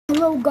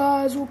Hello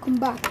guys, welcome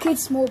back.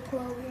 Kids Mobile Pro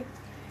here.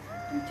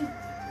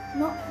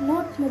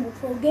 Not Mobile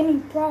Pro,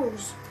 Gaming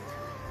Pros.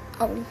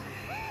 Oh,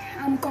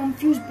 I'm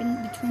confused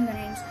between the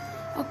names.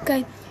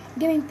 Okay,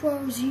 Gaming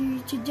Pros here.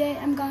 Today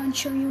I'm going to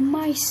show you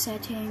my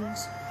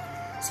settings.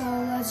 So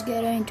let's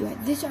get into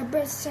it. These are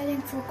best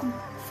settings for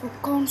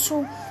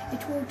console.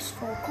 It works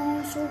for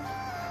console.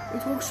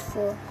 It works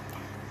for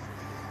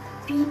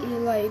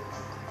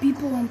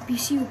people on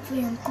PC who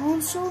play on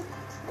console.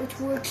 It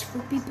works for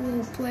people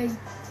who play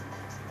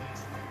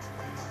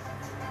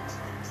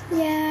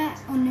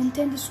on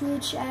Nintendo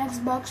Switch,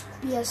 Xbox,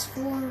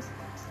 PS4.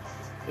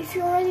 If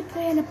you already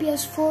play on a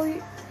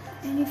PS4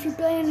 and if you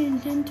play on a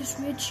Nintendo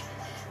Switch,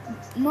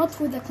 not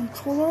with a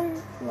controller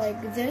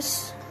like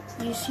this,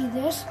 you see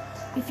this,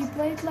 if you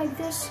play it like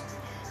this,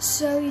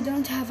 so you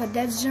don't have a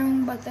dead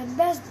zone, but the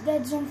best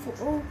dead zone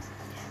for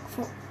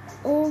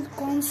all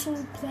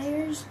console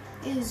players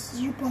is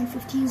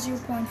 0.15,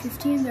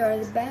 0.15. They are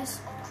the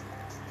best.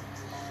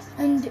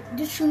 And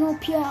did you know,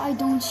 I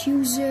don't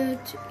use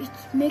it. It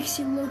makes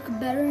it look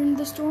better in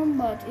the storm,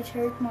 but it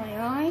hurt my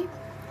eye,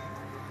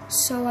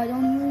 so I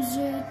don't use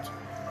it.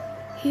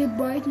 Here,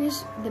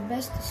 brightness, the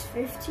best is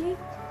 50.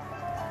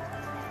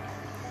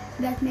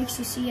 That makes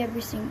you see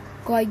everything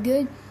quite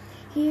good.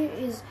 Here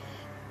is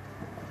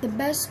the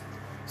best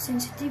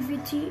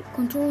sensitivity,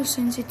 control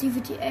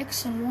sensitivity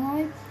X and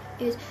Y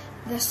is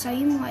the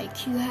same,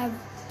 like you have,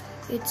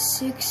 it's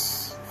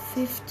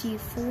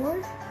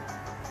 654.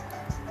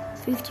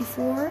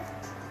 54,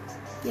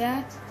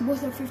 yeah,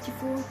 both are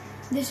 54.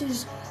 This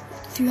is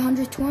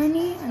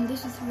 320 and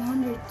this is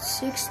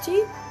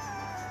 360.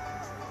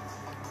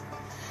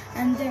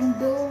 And then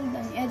build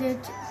and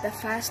edit the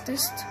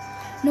fastest.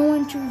 No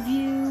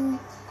interview,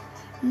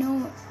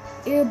 no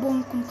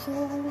airborne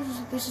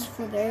controls. This is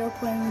for the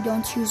airplane. We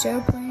don't use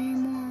airplane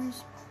anymore.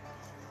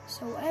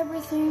 So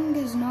everything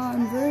is not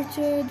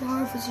inverted.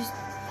 Harvest is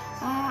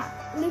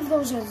leave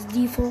those as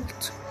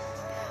default.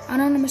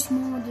 Anonymous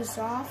mode is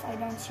off, I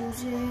don't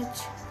use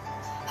it.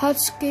 HUD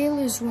scale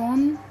is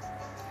 1.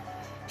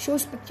 Show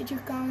spectator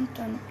count,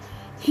 and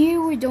here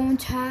we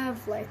don't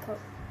have the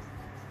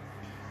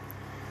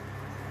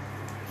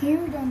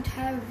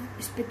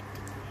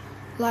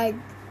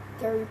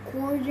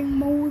recording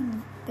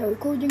mode. The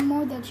recording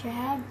mode that you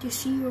have to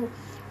see your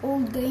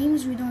old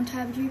games, we don't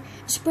have here.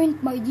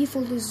 Sprint by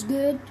default is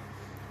good.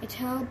 It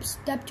helps.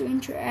 Tap to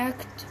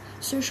interact,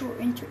 search or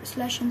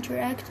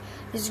 /interact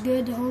is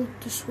good. Hold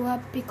to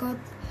swap pickup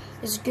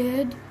is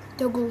good.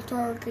 Toggle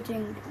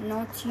targeting,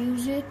 not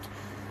use it.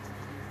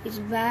 It's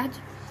bad.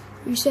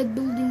 Reset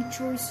building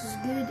choice is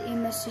good.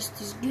 Aim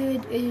assist is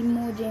good. Edit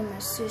mode aim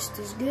assist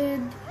is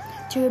good.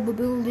 Turbo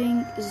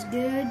building is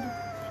good.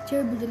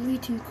 Turbo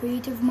delete in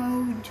creative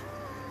mode.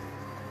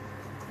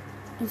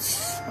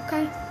 It's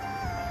okay.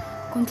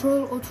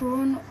 Control auto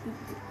run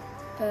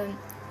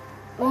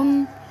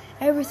on.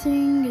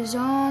 Everything is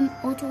on.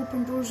 Auto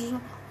open doors is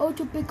on.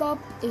 Auto pickup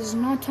is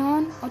not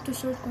on. Auto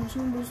sort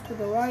consumables to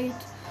the right.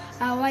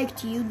 I like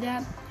to use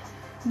that.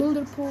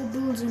 Builder Pro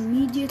builds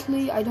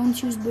immediately. I don't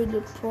use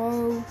Builder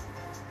Pro,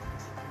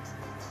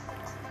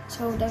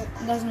 so that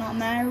does not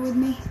matter with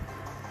me.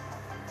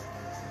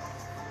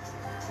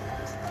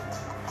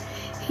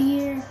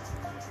 Here,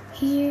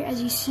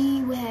 as you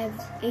see, we have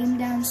aim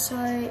down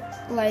sight.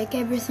 Like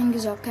everything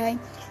is okay.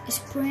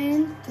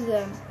 Sprint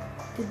to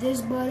this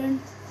button.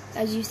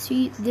 As you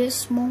see, this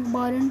small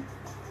button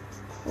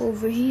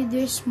over here,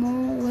 this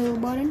small little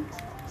button,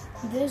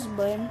 this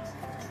button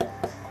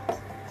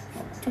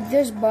to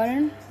this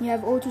button, you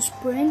have auto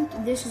sprint.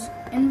 This is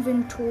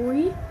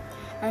inventory,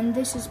 and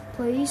this is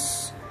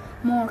place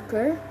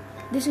marker.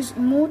 This is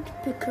emote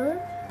picker.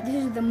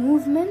 This is the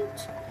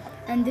movement,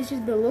 and this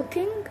is the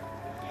looking.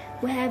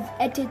 We have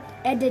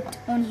edit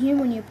on here.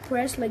 When you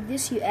press like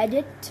this, you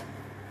edit,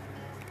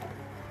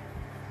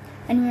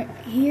 and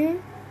here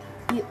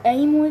you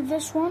aim with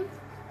this one.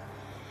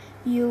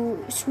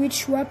 You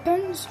switch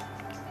weapons.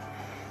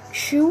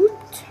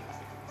 Shoot.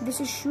 This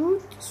is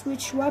shoot.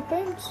 Switch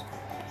weapons.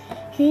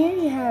 Here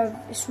you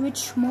have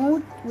switch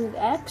mode with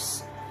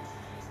X.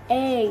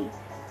 A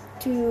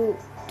to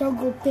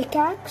toggle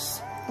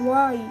pickaxe.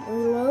 Y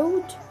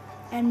reload.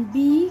 And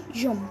B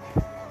jump.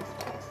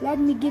 Let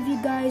me give you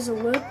guys a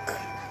look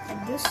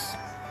at this.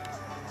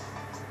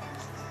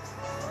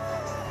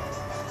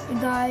 You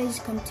guys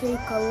can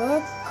take a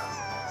look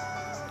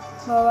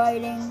by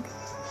writing.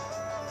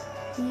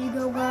 Here you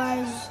go,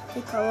 guys.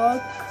 Take a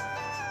look.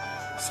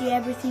 See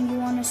everything you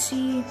want to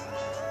see.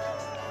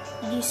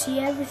 Do you see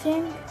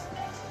everything?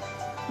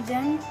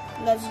 Then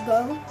let's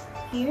go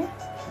here.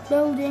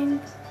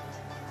 Building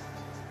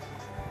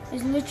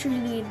is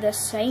literally the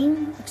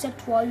same,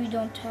 except Y we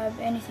don't have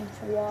anything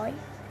for Y.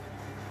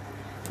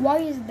 Y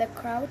is the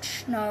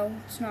crouch. No,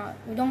 it's not.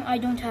 I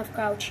don't have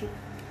crouch here.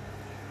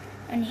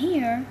 And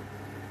here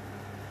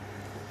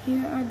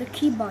are the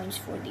keybinds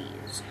for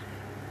these.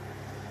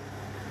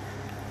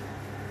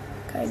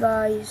 Okay,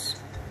 guys.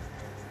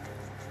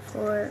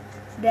 For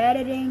the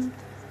editing,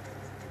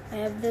 I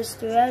have this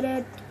to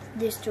edit,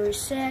 this to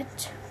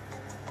reset,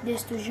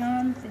 this to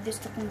jump, this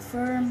to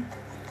confirm,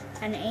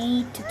 and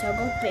A to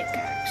toggle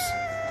pickaxe.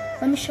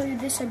 Let me show you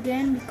this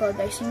again because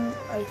I think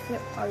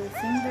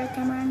the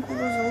camera angle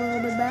was a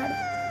little bit bad.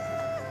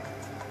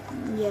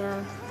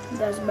 Yeah,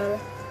 that's better.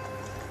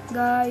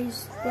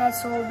 Guys,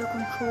 that's all the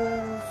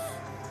controls.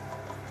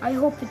 I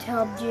hope it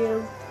helped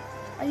you.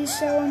 As you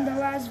saw in the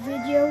last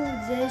video,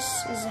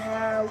 this is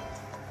how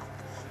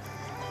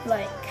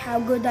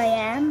good I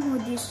am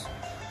with this.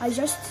 I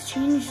just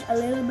changed a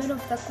little bit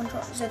of the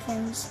control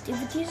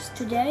sensitivities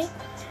today,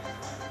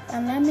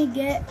 and let me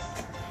get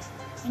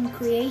in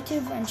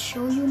creative and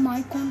show you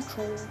my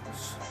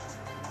controls.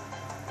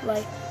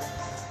 Like,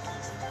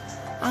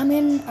 I'm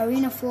in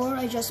Arena 4.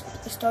 I just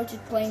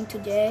started playing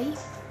today.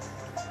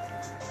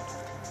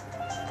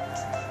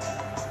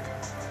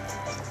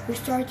 We're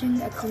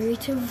starting a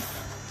creative.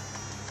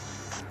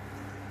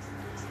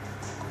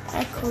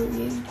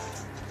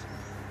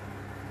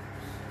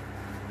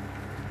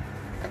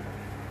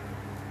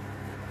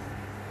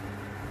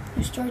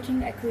 We're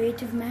starting a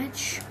creative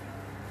match.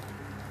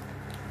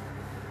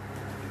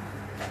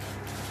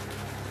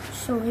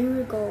 So here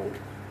we go.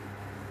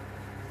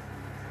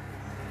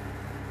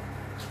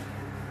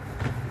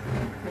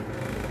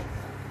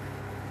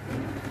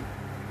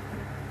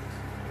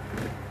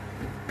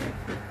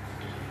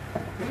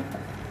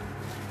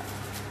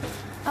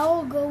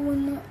 I'll go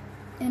in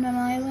an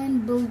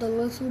island, build a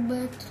little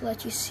bit,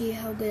 let you see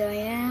how good I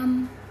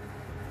am.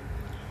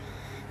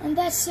 And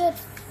that's it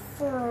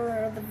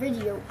for the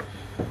video.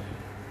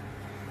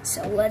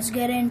 So let's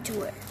get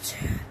into it.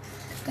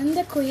 Can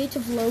the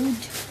creative load?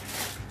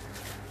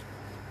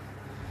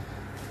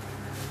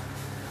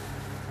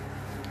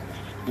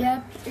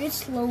 Yep,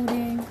 it's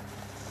loading.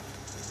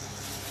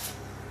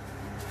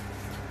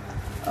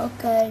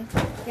 Okay,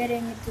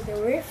 getting into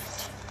the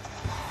rift.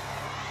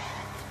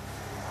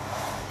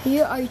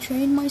 Here I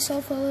trained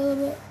myself a little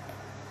bit.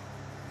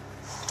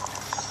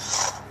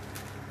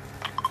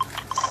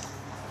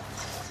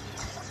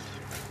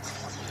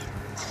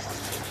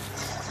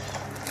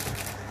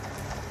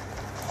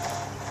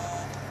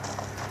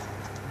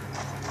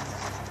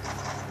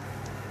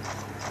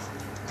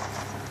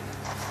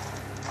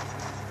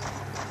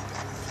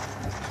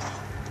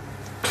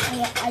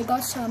 I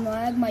got some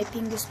lag, my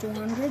ping is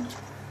 200.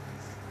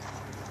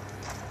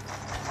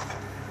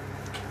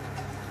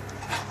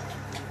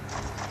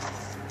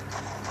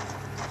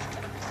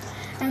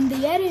 And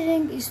the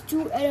editing is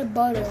 2 edit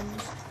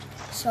buttons,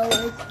 so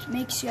it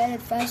makes you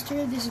edit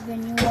faster. This is the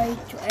new way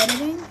to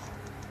editing.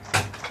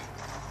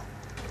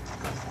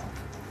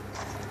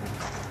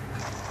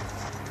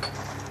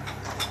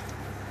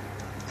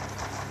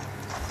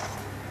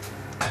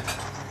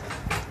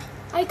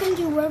 I can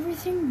do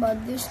everything,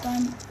 but this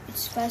time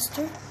it's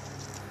faster,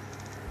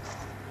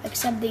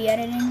 except the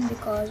editing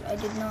because I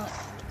did not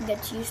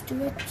get used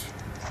to it.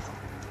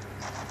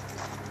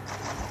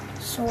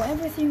 So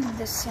everything is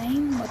the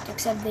same, but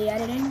except the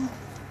editing.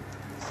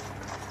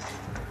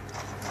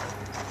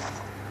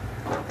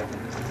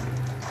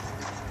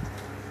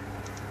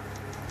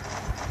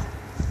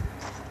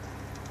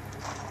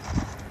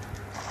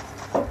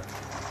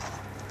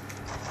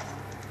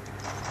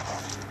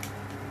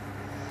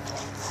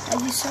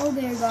 As you saw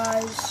there,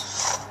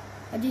 guys,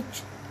 I did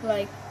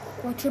like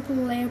quadruple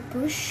layer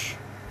push.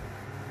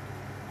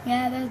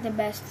 Yeah, that's the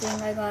best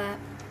thing I got.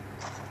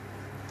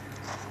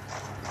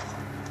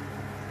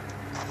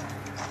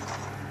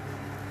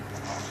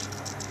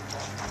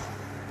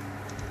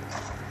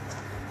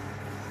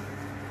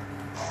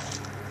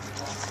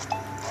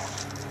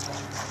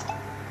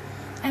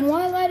 And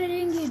while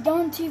editing, you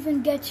don't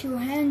even get your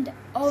hand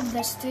off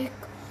the stick,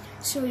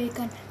 so you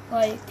can,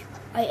 like,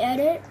 I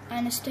edit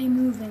and stay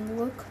moving.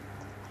 Look,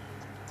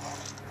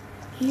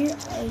 here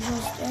I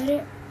just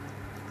edit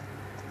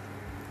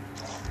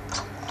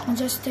and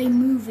just stay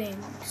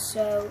moving.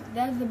 So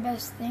that's the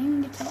best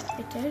thing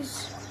it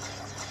is.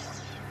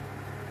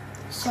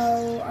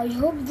 So I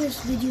hope this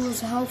video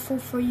was helpful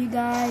for you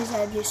guys.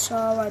 As you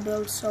saw, I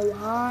built so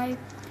high,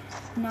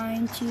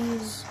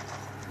 90s,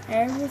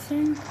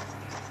 everything.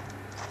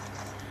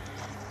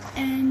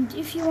 And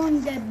if you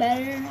want to get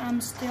better, I'm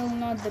still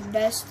not the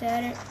best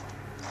at it.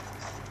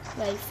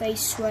 Like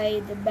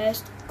ps4, the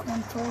best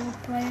controller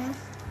player.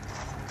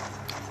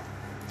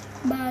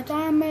 But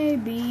I may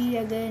be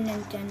a good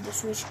Nintendo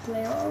Switch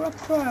player or a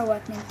pro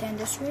at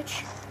Nintendo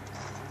Switch.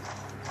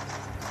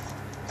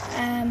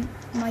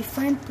 My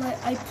friend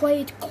I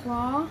played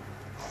Claw.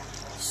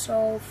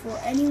 So for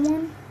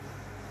anyone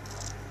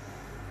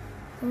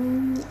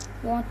who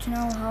want to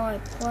know how I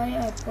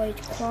played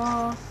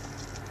Claw.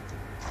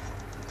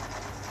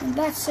 And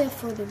that's it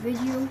for the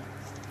video.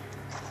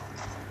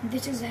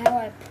 This is how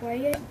I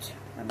play it.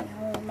 Let me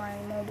hold my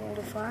mobile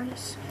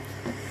device.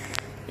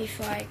 If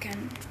I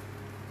can,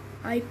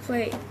 I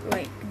play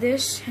like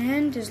this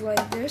hand is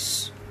like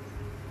this,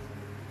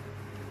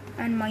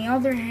 and my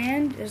other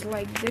hand is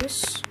like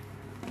this.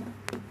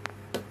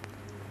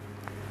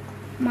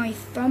 My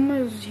thumb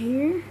is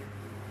here.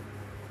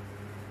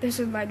 This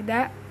is like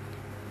that.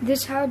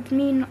 This helped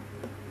me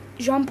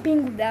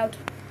jumping without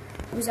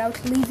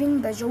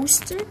leaving the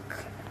joystick.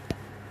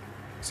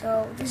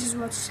 So this is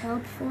what's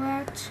helpful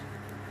at.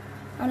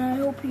 And I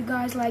hope you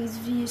guys like this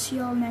video. See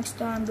you all next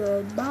time.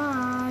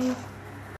 Goodbye.